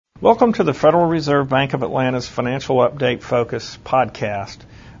Welcome to the Federal Reserve Bank of Atlanta's Financial Update Focus podcast.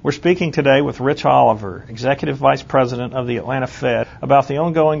 We're speaking today with Rich Oliver, Executive Vice President of the Atlanta Fed, about the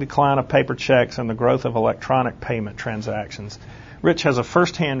ongoing decline of paper checks and the growth of electronic payment transactions. Rich has a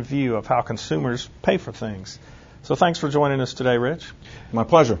first-hand view of how consumers pay for things. So thanks for joining us today, Rich. My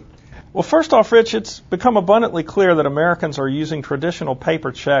pleasure. Well, first off, Rich, it's become abundantly clear that Americans are using traditional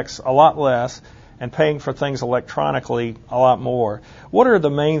paper checks a lot less and paying for things electronically a lot more. What are the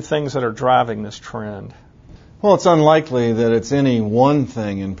main things that are driving this trend? Well, it's unlikely that it's any one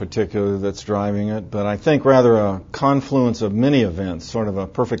thing in particular that's driving it, but I think rather a confluence of many events, sort of a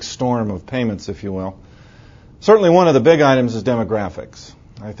perfect storm of payments, if you will. Certainly one of the big items is demographics.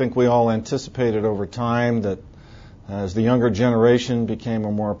 I think we all anticipated over time that as the younger generation became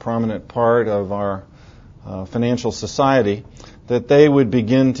a more prominent part of our financial society, that they would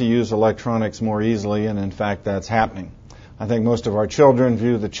begin to use electronics more easily, and in fact that's happening. I think most of our children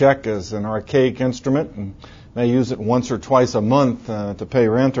view the check as an archaic instrument and may use it once or twice a month to pay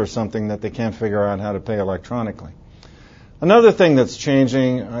rent or something that they can't figure out how to pay electronically. Another thing that's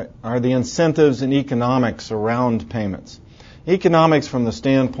changing are the incentives and economics around payments. Economics from the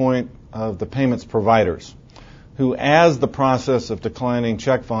standpoint of the payments providers, who, as the process of declining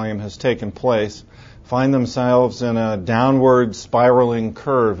check volume has taken place, find themselves in a downward spiraling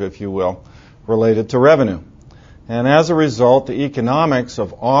curve, if you will, related to revenue. And as a result, the economics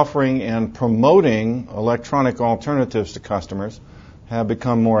of offering and promoting electronic alternatives to customers have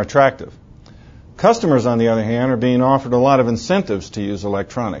become more attractive. Customers, on the other hand, are being offered a lot of incentives to use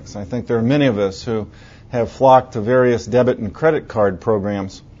electronics. I think there are many of us who have flocked to various debit and credit card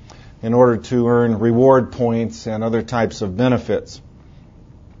programs in order to earn reward points and other types of benefits.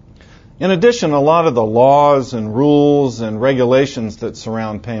 In addition, a lot of the laws and rules and regulations that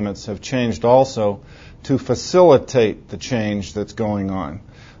surround payments have changed also to facilitate the change that's going on.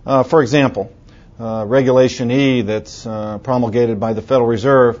 For example, Regulation E that's promulgated by the Federal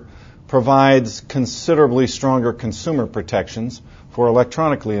Reserve provides considerably stronger consumer protections for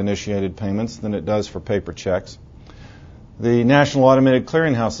electronically initiated payments than it does for paper checks. The National Automated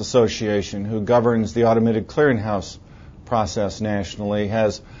Clearinghouse Association, who governs the automated clearinghouse process nationally,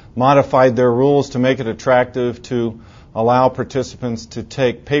 has modified their rules to make it attractive to allow participants to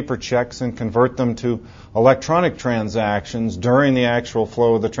take paper checks and convert them to electronic transactions during the actual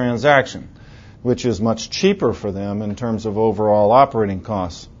flow of the transaction, which is much cheaper for them in terms of overall operating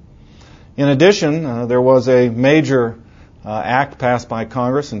costs. In addition, there was a major act passed by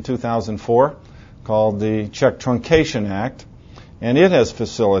Congress in 2004 called the Check Truncation Act, and it has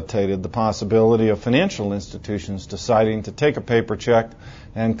facilitated the possibility of financial institutions deciding to take a paper check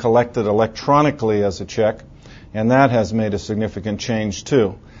and collect it electronically as a check, and that has made a significant change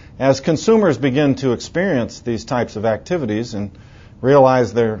too. As consumers begin to experience these types of activities and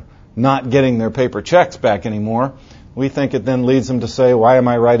realize they're not getting their paper checks back anymore, we think it then leads them to say, why am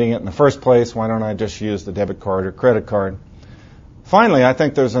I writing it in the first place? Why don't I just use the debit card or credit card? Finally, I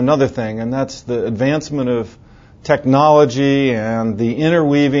think there's another thing, and that's the advancement of technology and the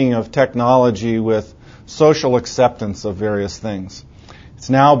interweaving of technology with social acceptance of various things. It's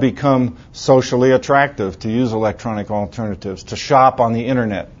now become socially attractive to use electronic alternatives, to shop on the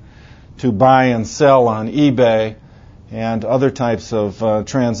internet, to buy and sell on eBay, and other types of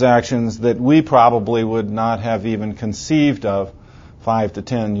transactions that we probably would not have even conceived of 5 to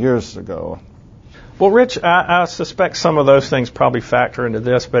 10 years ago. Well, Rich, I suspect some of those things probably factor into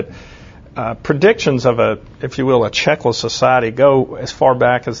this, but predictions of a checkless society go as far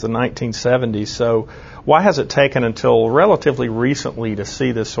back as the 1970s. So why has it taken until relatively recently to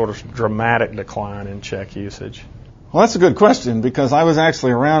see this sort of dramatic decline in check usage? Well, that's a good question, because I was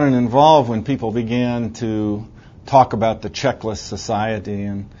actually around and involved when people began to talk about the checkless society,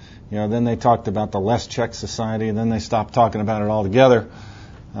 and then they talked about the less check society, and then they stopped talking about it altogether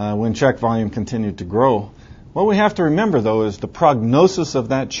when check volume continued to grow. What we have to remember, though, is the prognosis of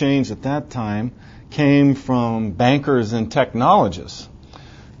that change at that time came from bankers and technologists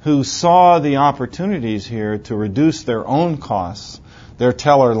who saw the opportunities here to reduce their own costs, their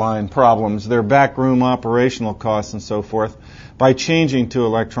teller line problems, their backroom operational costs, and so forth, by changing to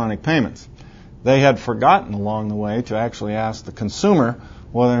electronic payments. They had forgotten along the way to actually ask the consumer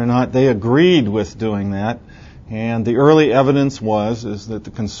whether or not they agreed with doing that, and the early evidence is that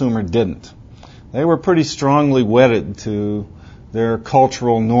the consumer didn't. They were pretty strongly wedded to their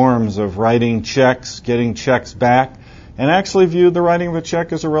cultural norms of writing checks, getting checks back, and actually viewed the writing of a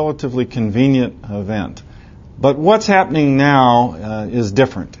check as a relatively convenient event. But what's happening now is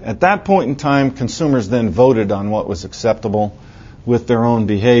different. At that point in time, consumers then voted on what was acceptable with their own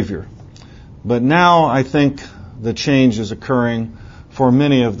behavior. But now I think the change is occurring for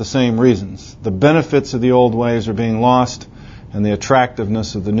many of the same reasons. The benefits of the old ways are being lost, and the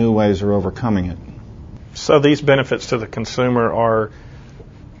attractiveness of the new ways are overcoming it. So these benefits to the consumer are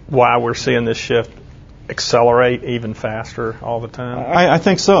why we're seeing this shift accelerate even faster all the time? I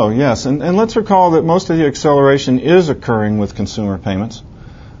think so, yes. And let's recall that most of the acceleration is occurring with consumer payments.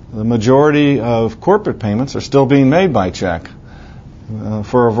 The majority of corporate payments are still being made by check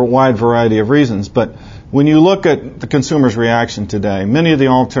for a wide variety of reasons. But when you look at the consumer's reaction today, many of the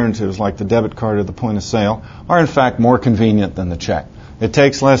alternatives, like the debit card at the point of sale, are in fact more convenient than the check. It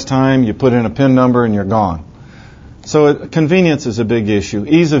takes less time, you put in a PIN number, and you're gone. So convenience is a big issue.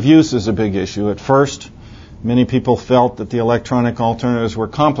 Ease of use is a big issue. At first, many people felt that the electronic alternatives were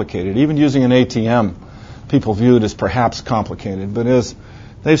complicated. Even using an ATM, people viewed as perhaps complicated. But as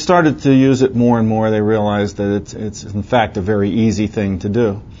they've started to use it more and more, they realize that it's in fact a very easy thing to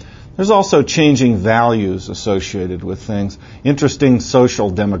do. There's also changing values associated with things, interesting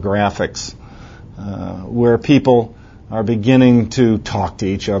social demographics, where people are beginning to talk to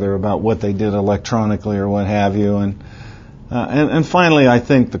each other about what they did electronically or what have you. And finally, I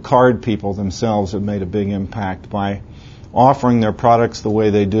think the card people themselves have made a big impact by offering their products the way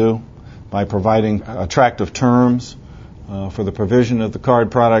they do, by providing attractive terms for the provision of the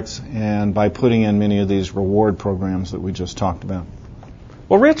card products, and by putting in many of these reward programs that we just talked about.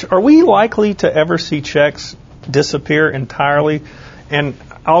 Well, Rich, are we likely to ever see checks disappear entirely? And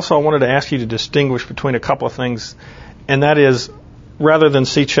also I wanted to ask you to distinguish between a couple of things, and that is, rather than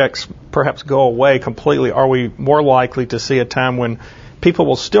see checks perhaps go away completely, are we more likely to see a time when people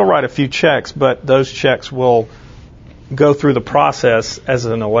will still write a few checks, but those checks will go through the process as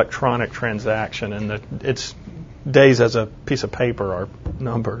an electronic transaction, and its days as a piece of paper are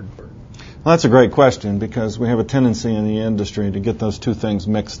numbered? Well, that's a great question, because we have a tendency in the industry to get those two things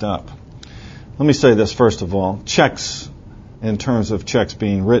mixed up. Let me say this first of all. Checks, in terms of checks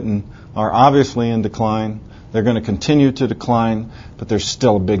being written, are obviously in decline. They're going to continue to decline, but there's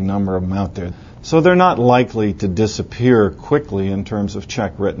still a big number of them out there. So they're not likely to disappear quickly in terms of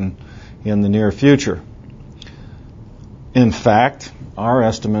check written in the near future. In fact, our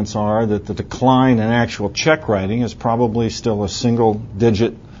estimates are that the decline in actual check writing is probably still a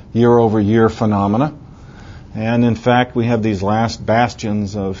single-digit year-over-year phenomena. And in fact, we have these last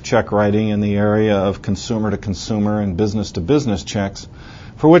bastions of check writing in the area of consumer-to-consumer and business-to-business checks,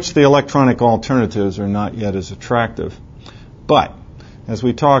 for which the electronic alternatives are not yet as attractive. But, as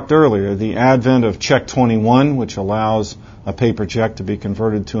we talked earlier, the advent of Check 21, which allows a paper check to be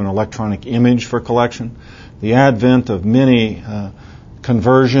converted to an electronic image for collection, the advent of many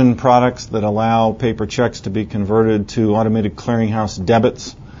conversion products that allow paper checks to be converted to automated clearinghouse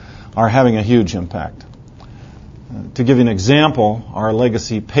debits, are having a huge impact. To give you an example, our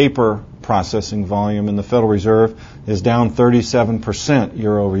legacy paper processing volume in the Federal Reserve is down 37%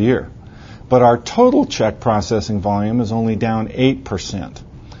 year over year. But our total check processing volume is only down 8%.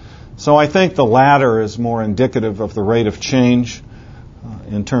 So I think the latter is more indicative of the rate of change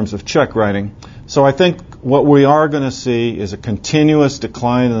in terms of check writing. So I think what we are going to see is a continuous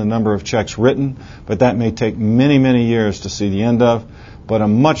decline in the number of checks written, but that may take many, many years to see the end of, but a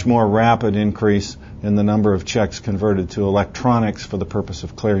much more rapid increase in the number of checks converted to electronics for the purpose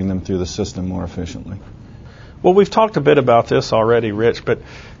of clearing them through the system more efficiently. Well, we've talked a bit about this already, Rich, but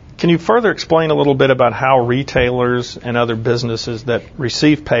can you further explain a little bit about how retailers and other businesses that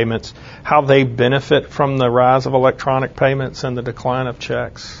receive payments, how they benefit from the rise of electronic payments and the decline of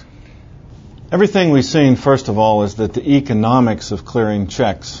checks? Everything we've seen, first of all, is that the economics of clearing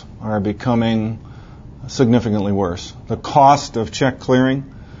checks are becoming significantly worse. The cost of check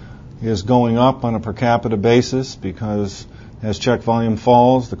clearing is going up on a per capita basis because as check volume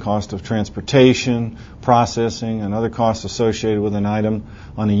falls, the cost of transportation, processing, and other costs associated with an item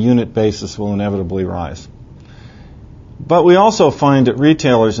on a unit basis will inevitably rise. But we also find at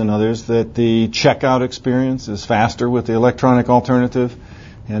retailers and others that the checkout experience is faster with the electronic alternative.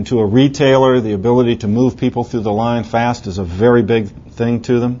 And to a retailer, the ability to move people through the line fast is a very big thing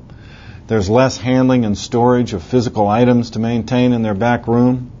to them. There's less handling and storage of physical items to maintain in their back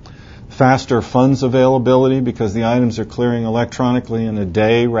room. Faster funds availability because the items are clearing electronically in a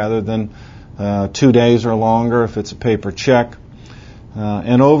day rather than 2 days or longer if it's a paper check.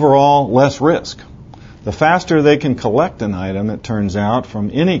 And overall, less risk. The faster they can collect an item, it turns out, from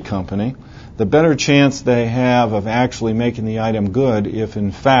any company, the better chance they have of actually making the item good if,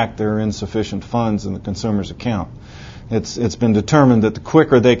 in fact, there are insufficient funds in the consumer's account. It's been determined that the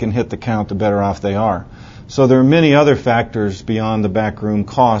quicker they can hit the count, the better off they are. So there are many other factors beyond the backroom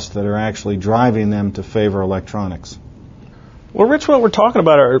cost that are actually driving them to favor electronics. Well, Rich, what we're talking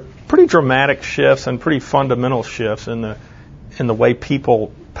about are pretty dramatic shifts and pretty fundamental shifts in the in the way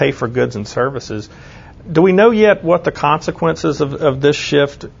people pay for goods and services. Do we know yet what the consequences of this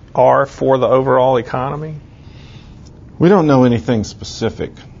shift are for the overall economy? We don't know anything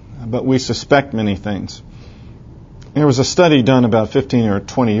specific, but we suspect many things. There was a study done about 15 or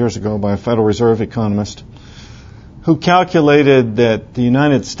 20 years ago by a Federal Reserve economist who calculated that the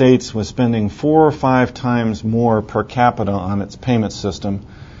United States was spending 4 or 5 times more per capita on its payment system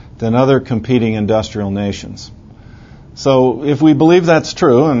than other competing industrial nations. So if we believe that's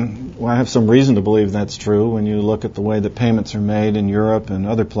true, and I have some reason to believe that's true when you look at the way that payments are made in Europe and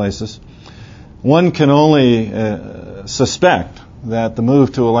other places, one can only suspect that the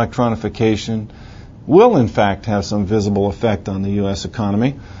move to electronification will in fact have some visible effect on the U.S.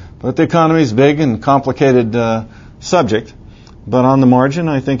 economy. But the economy is a big and complicated subject. But on the margin,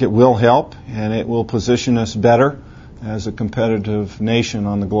 I think it will help, and it will position us better as a competitive nation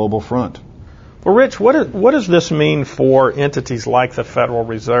on the global front. Well, Rich, what does this mean for entities like the Federal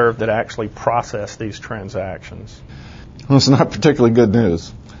Reserve that actually process these transactions? Well, it's not particularly good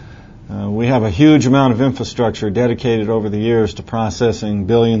news. We have a huge amount of infrastructure dedicated over the years to processing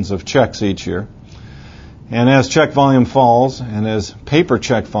billions of checks each year. And as check volume falls, and as paper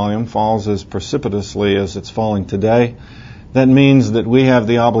check volume falls as precipitously as it's falling today, that means that we have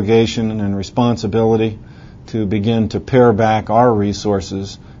the obligation and responsibility to begin to pare back our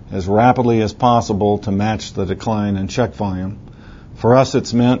resources as rapidly as possible to match the decline in check volume. For us,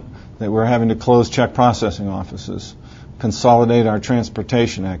 it's meant that we're having to close check processing offices, consolidate our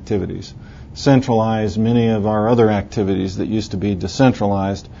transportation activities, centralize many of our other activities that used to be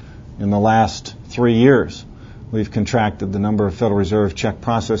decentralized. In the last 3 years, we've contracted the number of Federal Reserve check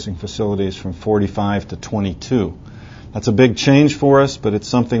processing facilities from 45 to 22. That's a big change for us, but it's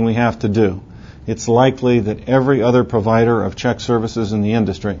something we have to do. It's likely that every other provider of check services in the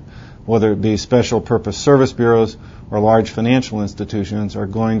industry, whether it be special purpose service bureaus or large financial institutions, are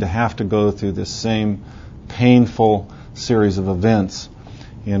going to have to go through this same painful series of events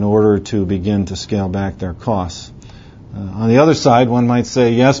in order to begin to scale back their costs. On the other side, one might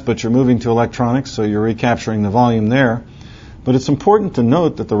say, yes, but you're moving to electronics, so you're recapturing the volume there. But it's important to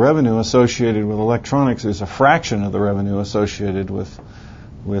note that the revenue associated with electronics is a fraction of the revenue associated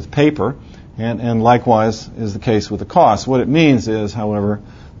with paper, and likewise is the case with the cost. What it means is, however,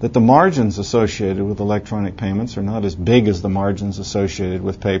 that the margins associated with electronic payments are not as big as the margins associated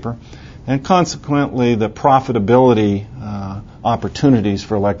with paper, and consequently the profitability opportunities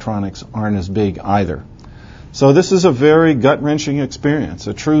for electronics aren't as big either. So this is a very gut-wrenching experience,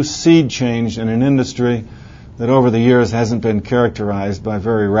 a true seed change in an industry that over the years hasn't been characterized by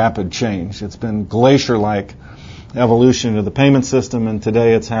very rapid change. It's been glacier-like evolution of the payment system, and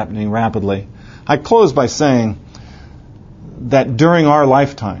today it's happening rapidly. I close by saying that during our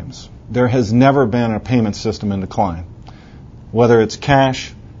lifetimes, there has never been a payment system in decline. Whether it's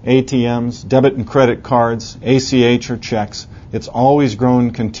cash, ATMs, debit and credit cards, ACH or checks, it's always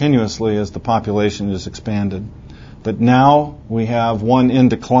grown continuously as the population is expanded. But now we have one in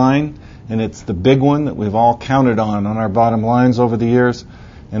decline, and it's the big one that we've all counted on our bottom lines over the years,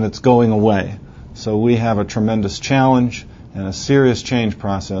 and it's going away. So we have a tremendous challenge and a serious change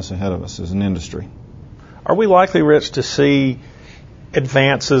process ahead of us as an industry. Are we likely, Rich, to see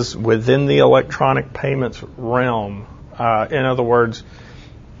advances within the electronic payments realm? In other words,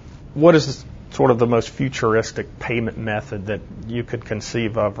 what is sort of the most futuristic payment method that you could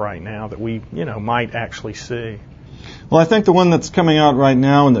conceive of right now that we, might actually see? Well, I think the one that's coming out right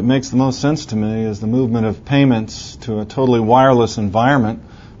now and that makes the most sense to me is the movement of payments to a totally wireless environment,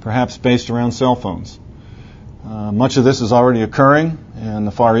 perhaps based around cell phones. Much of this is already occurring in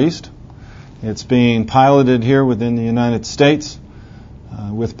the Far East. It's being piloted here within the United States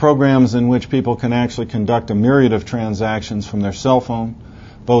with programs in which people can actually conduct a myriad of transactions from their cell phone,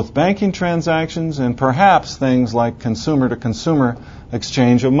 both banking transactions and perhaps things like consumer-to-consumer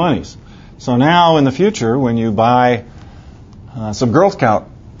exchange of monies. So now in the future, when you buy some Girl Scout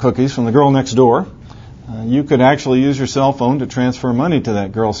cookies from the girl next door, you could actually use your cell phone to transfer money to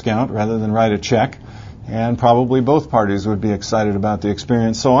that Girl Scout rather than write a check, and probably both parties would be excited about the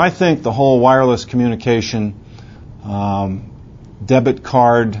experience. So I think the whole wireless communication, debit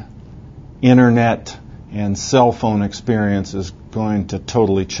card, internet, and cell phone experience is going to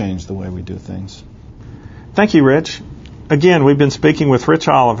totally change the way we do things. Thank you, Rich. Again, we've been speaking with Rich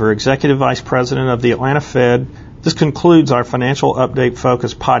Oliver, Executive Vice President of the Atlanta Fed. This concludes our Financial Update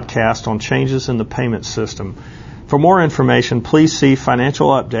Focus podcast on changes in the payment system. For more information, please see Financial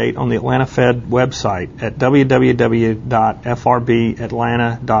Update on the Atlanta Fed website at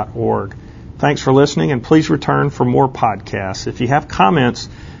www.frbatlanta.org. Thanks for listening, and please return for more podcasts. If you have comments,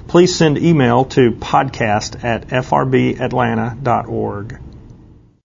 please send email to podcast@frbatlanta.org.